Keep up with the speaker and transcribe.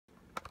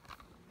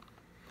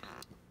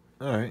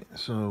Alright,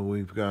 so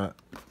we've got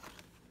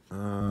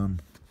a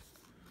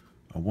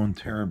 1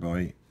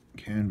 terabyte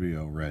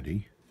Canvio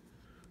ready.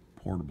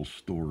 Portable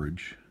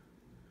storage.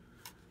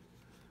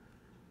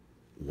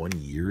 1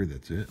 year,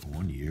 that's it.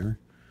 1 year.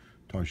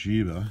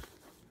 Toshiba.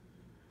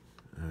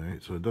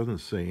 Alright, so it doesn't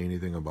say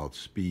anything about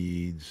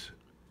speeds.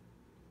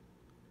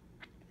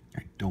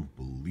 I don't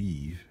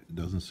believe. It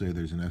doesn't say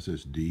there's an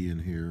SSD in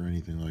here or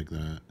anything like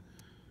that.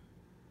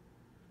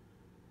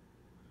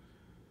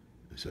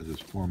 It says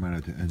it's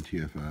formatted to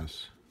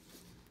NTFS.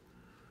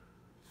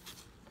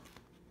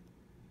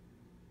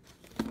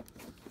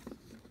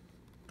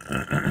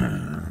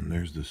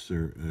 There's the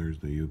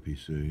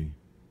UPC.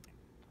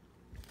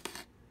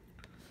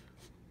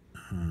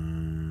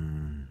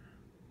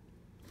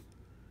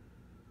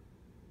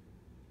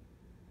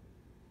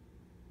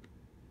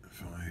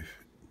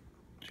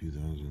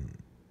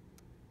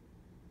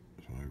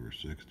 2005 or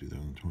 6,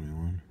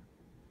 2021.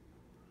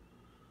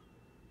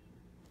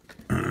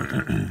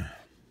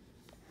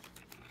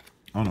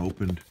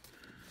 Unopened.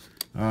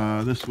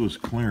 This was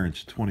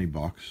clearance,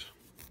 $20.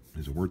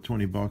 Is it worth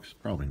 $20?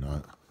 Probably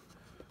not.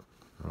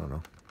 I don't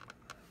know.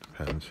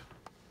 Depends.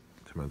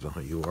 Depends on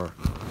how you are.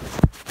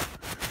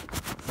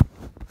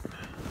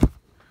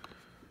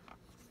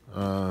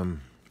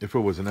 If it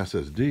was an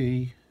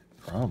SSD,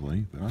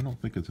 probably, but I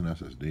don't think it's an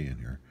SSD in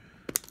here.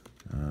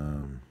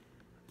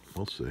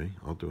 We'll see.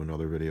 I'll do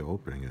another video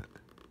opening it.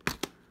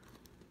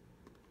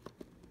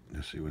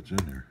 Just see what's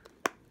in there,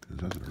 because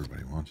that's what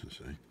everybody wants to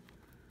see.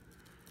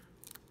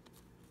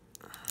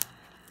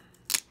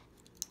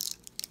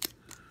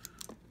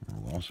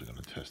 We're also going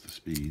to test the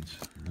speeds.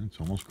 It's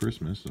almost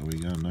Christmas, so we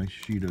got a nice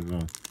sheet of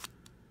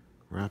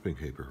wrapping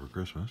paper for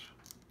Christmas.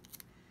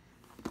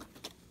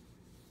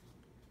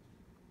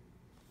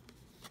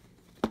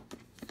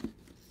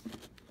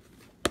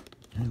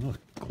 Hey, look,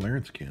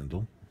 clearance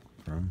candle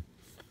from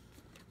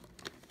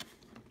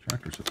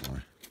Tractor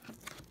Supply.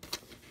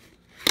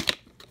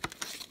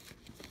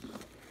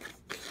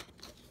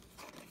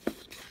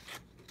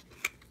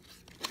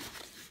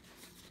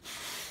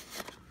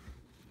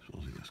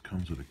 Supposedly this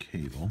comes with a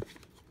cable.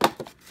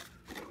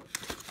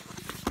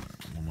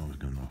 I'm always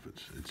gonna know if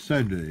it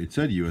said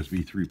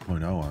USB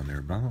 3.0 on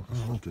there, but I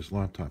don't know if this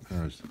laptop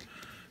has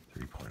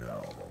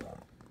 3.0.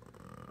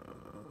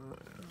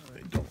 I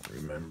don't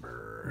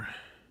remember.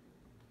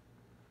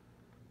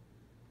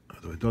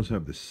 Although it does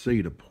have the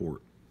SATA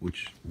port,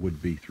 which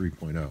would be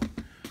 3.0.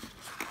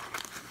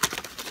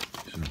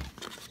 So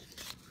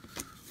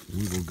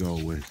we will go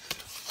with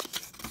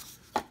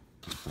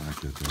the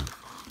fact that the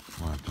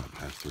laptop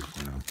has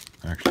 3.0.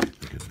 Actually, I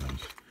think it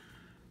does.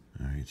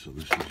 Alright, so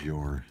this is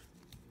your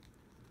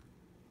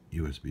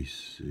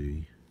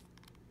USB-C.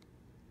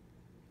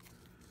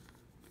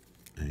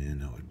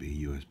 And that would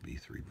be USB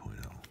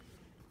 3.0.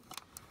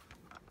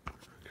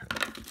 Okay.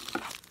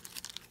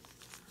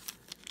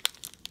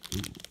 Ooh,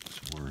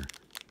 some more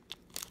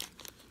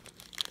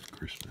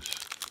Christmas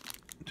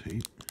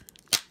tape.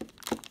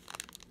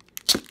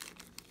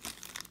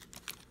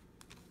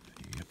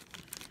 Yep.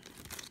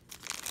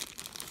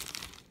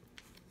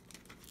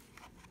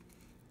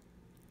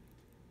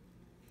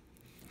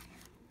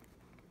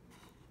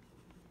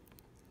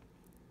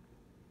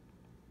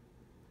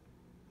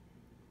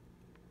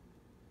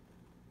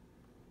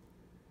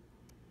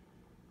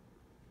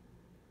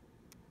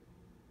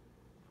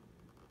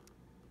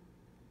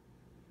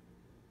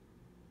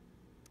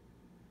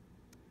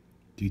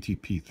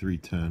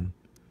 DTP310,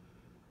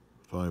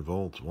 5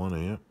 volts, 1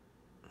 amp.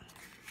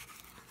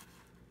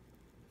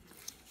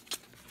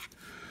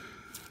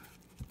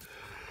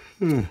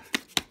 I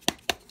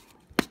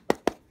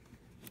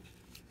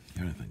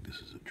gotta think this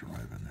is a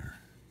drive in there.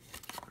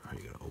 How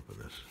you gotta open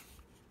this?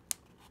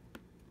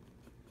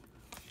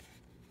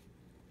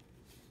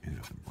 You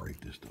have to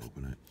break this to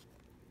open it.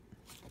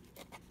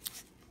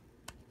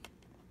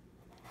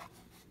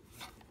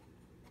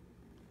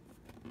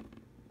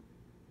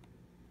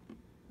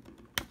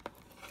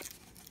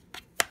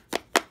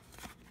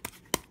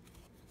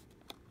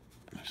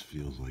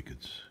 Feels like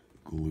it's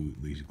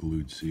glued, these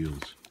glued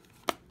seals.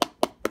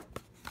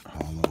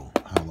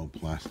 Hollow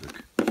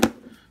plastic.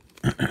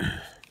 Okay.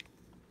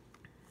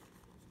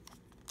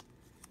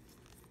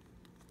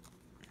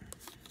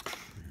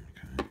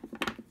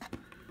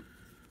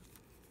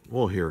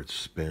 We'll hear it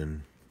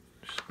spin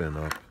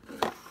up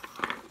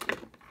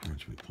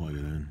once we plug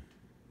it in.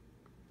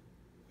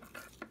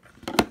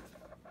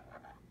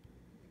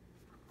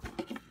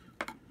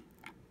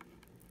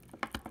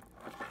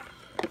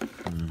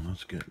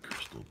 Let's get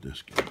crystal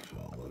disk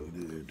info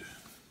loaded.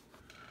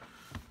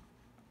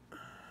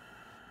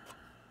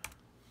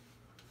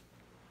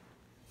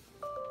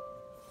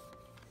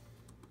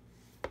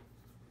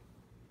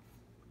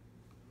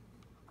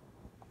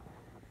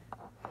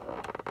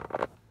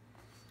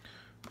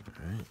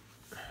 Alright.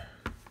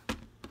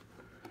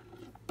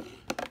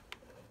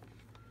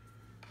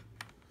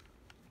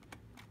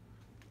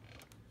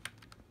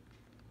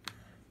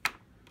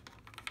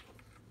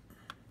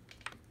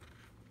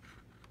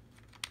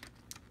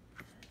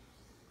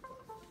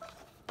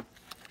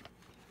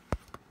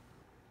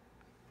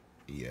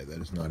 Yeah,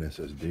 that is not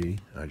SSD.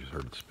 I just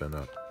heard it spin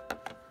up.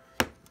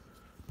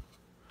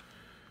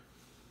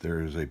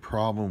 There is a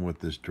problem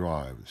with this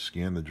drive.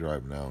 Scan the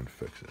drive now and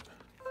fix it.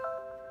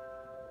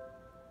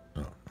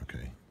 Oh,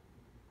 okay.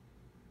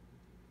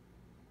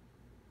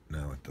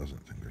 Now it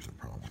doesn't think there's a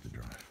problem with the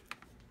drive.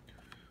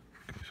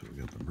 Okay, so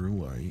we got the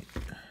blue light.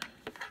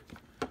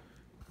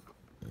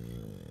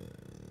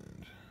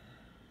 And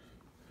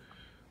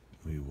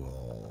we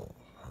will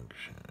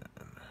function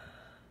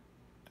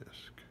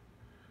disk.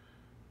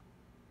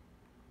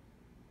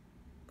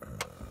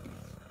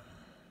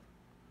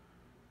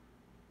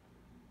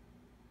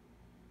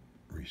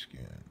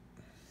 Rescan.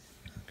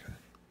 Okay.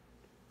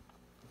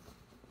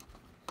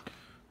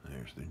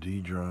 There's the D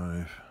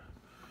drive.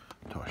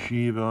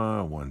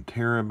 Toshiba, 1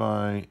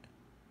 terabyte.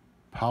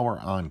 Power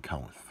on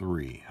count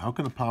 3. How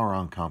can the power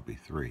on count be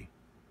 3?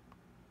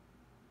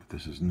 If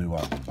this is new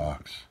out of the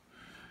box.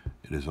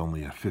 It is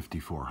only a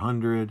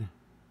 5400.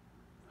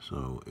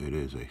 So it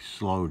is a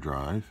slow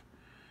drive.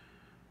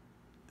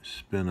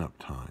 Spin up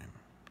time.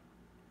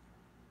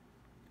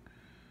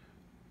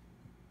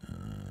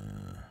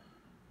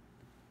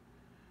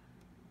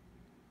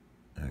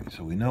 Alright,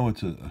 so we know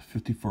it's a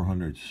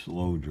 5400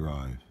 slow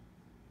drive.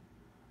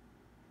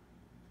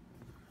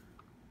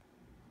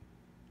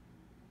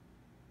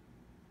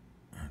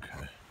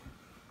 Okay.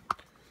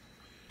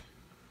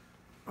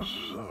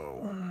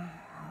 So,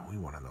 we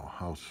want to know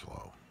how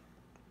slow.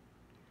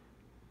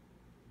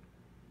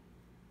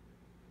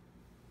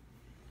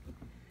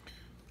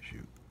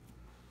 Shoot.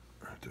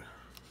 I have to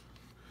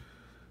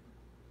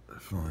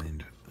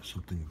find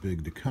something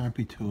big to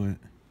copy to it.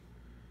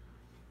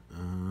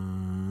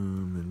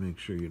 And make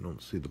sure you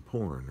don't see the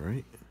porn,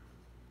 right?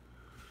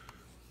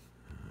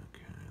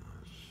 Okay,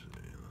 let's see.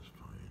 Let's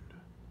find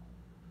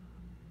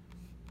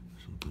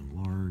something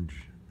large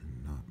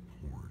and not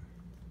porn.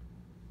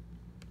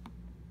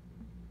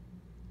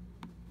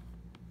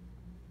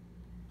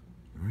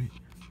 All right.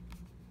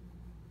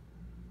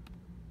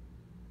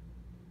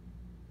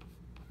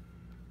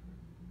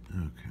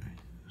 Okay,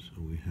 so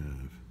we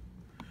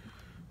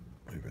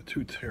have a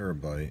 2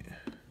 terabyte.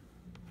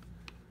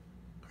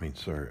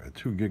 Sorry, a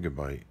 2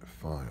 gigabyte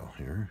file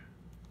here.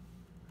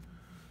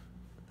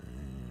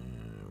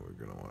 And we're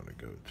going to want to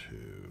go to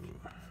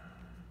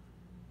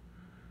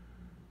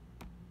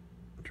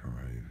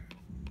drive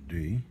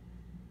D.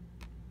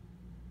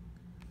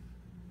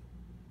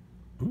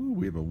 Ooh,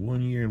 we have a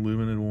 1-year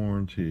limited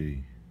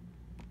warranty.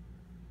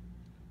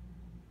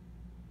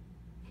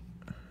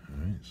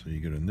 Alright, so you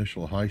get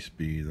initial high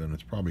speed, then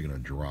it's probably going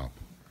to drop.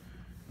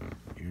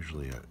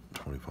 Usually at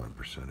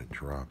 25% it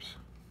drops.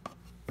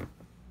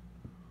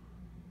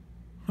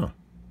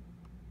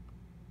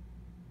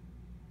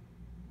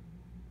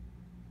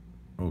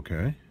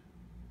 Okay,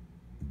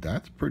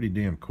 that's pretty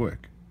damn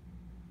quick.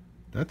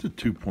 That's a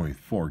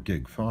 2.4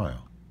 gig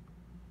file.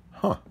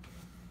 Huh.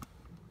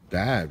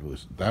 That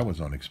was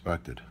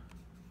unexpected.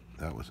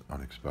 That was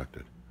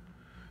unexpected.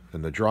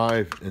 And the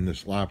drive in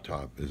this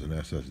laptop is an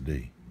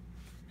SSD.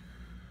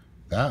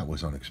 That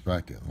was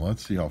unexpected.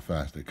 Let's see how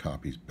fast it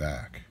copies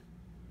back.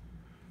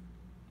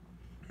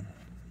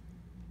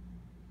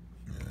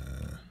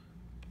 I'll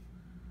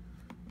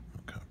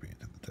copy it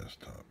to the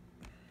desktop.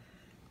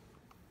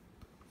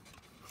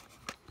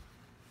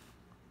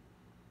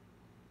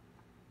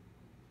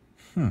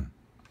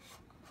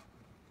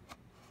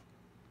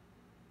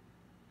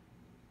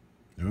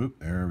 Oop,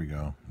 there we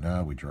go.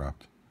 Now we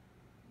dropped.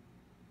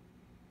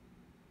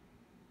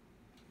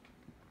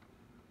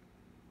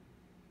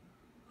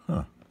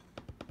 Huh.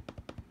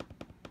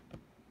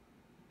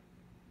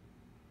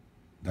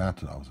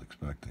 That's what I was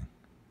expecting.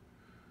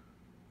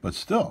 But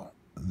still,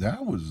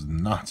 that was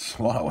not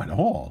slow at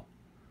all.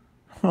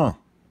 Huh.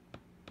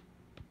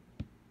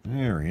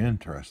 Very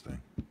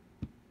interesting.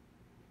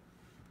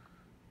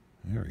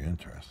 Very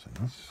interesting.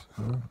 That's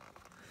 2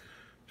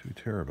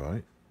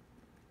 terabyte.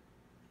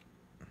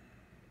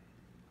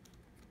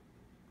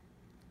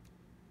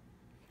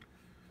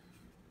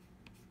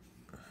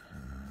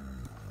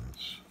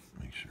 Let's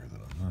make sure that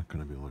I'm not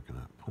going to be looking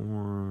at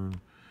porn.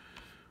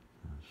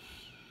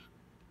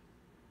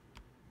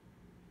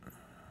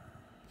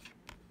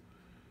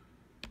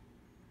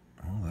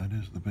 Well, that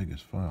is the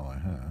biggest file I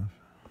have.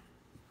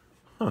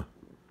 Huh.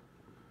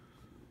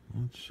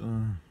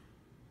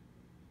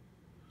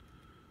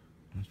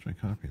 Let's try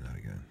copying that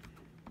again.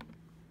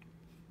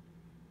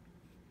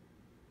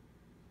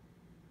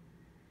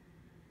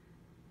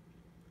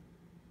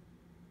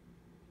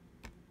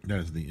 That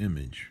is the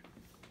image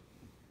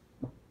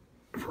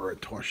for a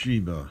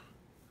Toshiba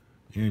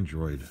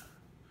Android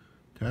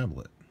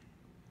tablet.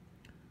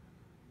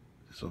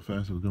 Is this how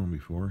fast it was going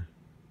before?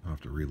 I'll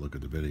have to relook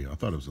at the video. I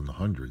thought it was in the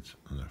hundreds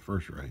on that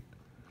first write.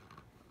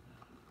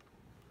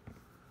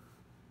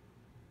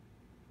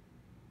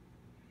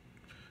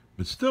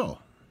 But still.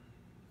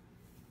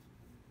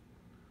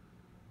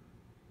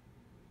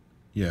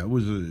 Yeah, it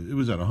was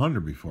at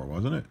 100 before,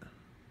 wasn't it? I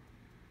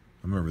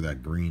remember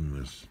that green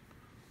was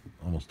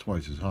almost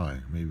twice as high.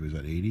 Maybe it was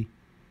at 80.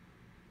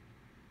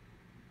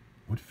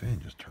 What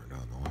fan just turned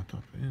on? The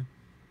laptop fan?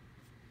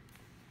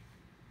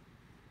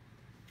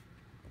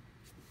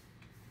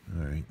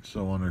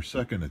 So on our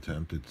second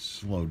attempt, it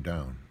slowed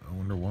down. I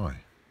wonder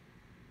why.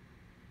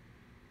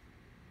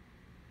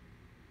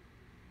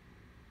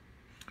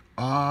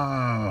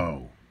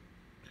 Oh.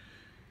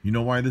 You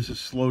know why this is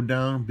slowed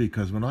down?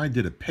 Because when I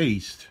did a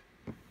paste,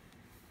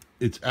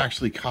 it's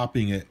actually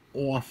copying it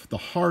off the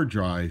hard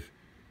drive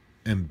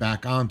and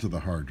back onto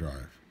the hard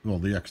drive. Well,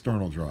 the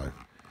external drive.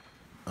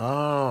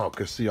 Oh,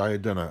 because see, I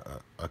had done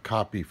a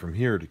copy from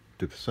here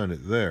to send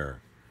it there.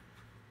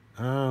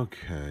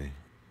 Okay.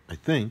 I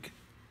think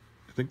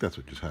that's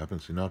what just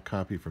happened. So now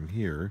copy from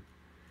here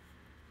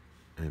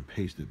and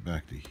paste it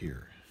back to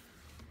here.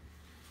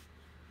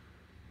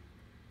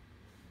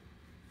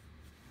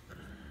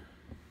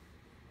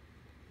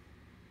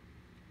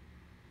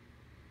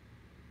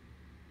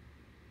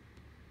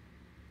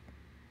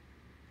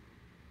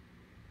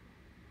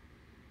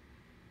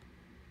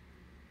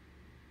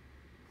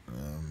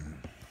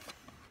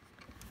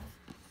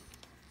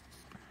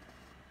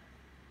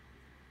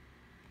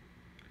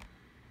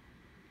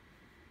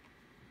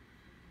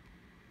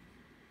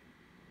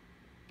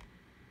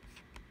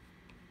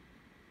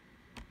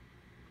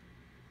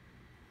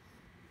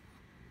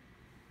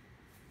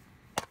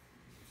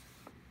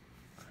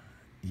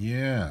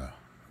 Yeah.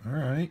 All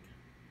right.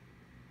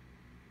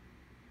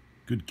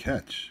 Good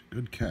catch.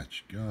 Good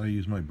catch. Gotta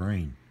use my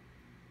brain.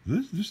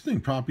 This thing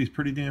copies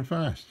pretty damn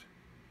fast,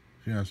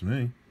 if you ask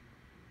me.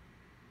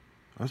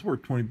 That's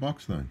worth 20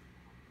 bucks then.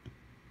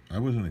 I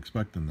wasn't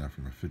expecting that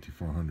from a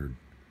 5400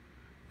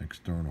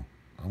 external.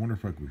 I wonder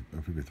if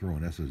we could throw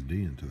an SSD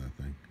into that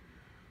thing.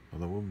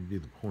 Although what would be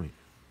the point?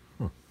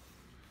 Huh.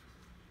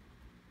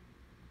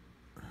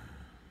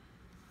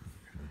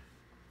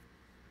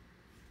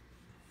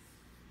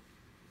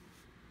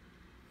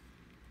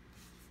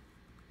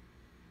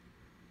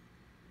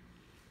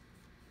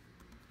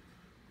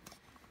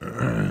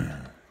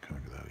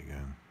 Copy that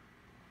again.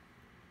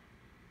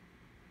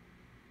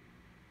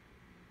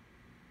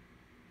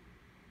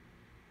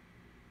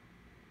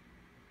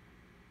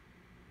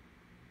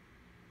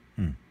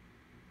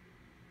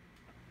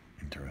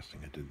 Interesting,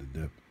 it did the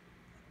dip.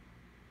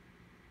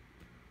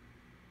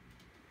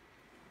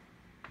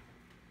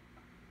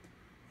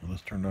 Well,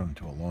 this turned out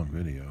into a long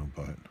video,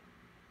 but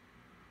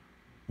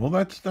well,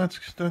 that's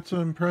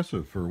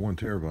impressive for 1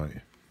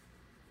 terabyte.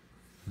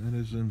 That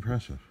is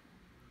impressive.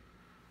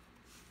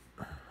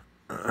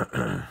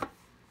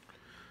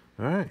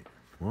 All right,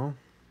 well,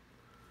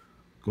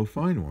 go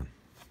find one.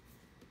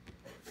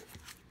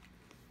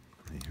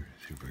 Here,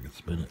 see if I can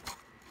spin it.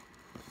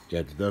 Yeah,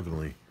 it's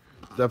definitely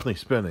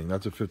spinning.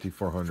 That's a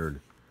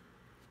 5400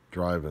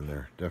 drive in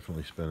there.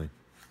 Definitely spinning.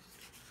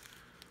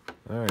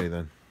 Alrighty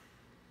then.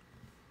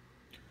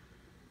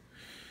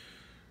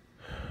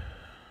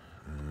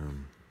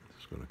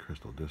 Let's go to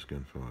Crystal Disk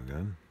Info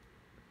again.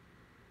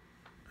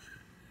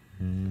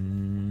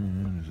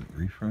 And is it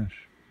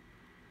refresh?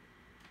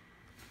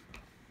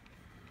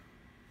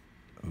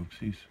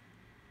 Oopsies.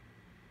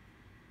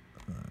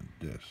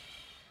 Disk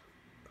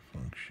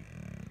function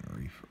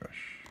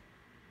refresh.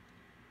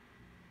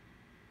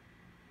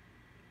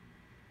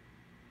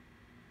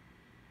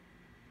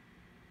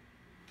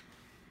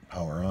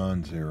 Power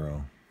on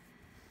 0.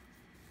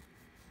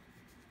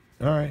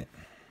 All right.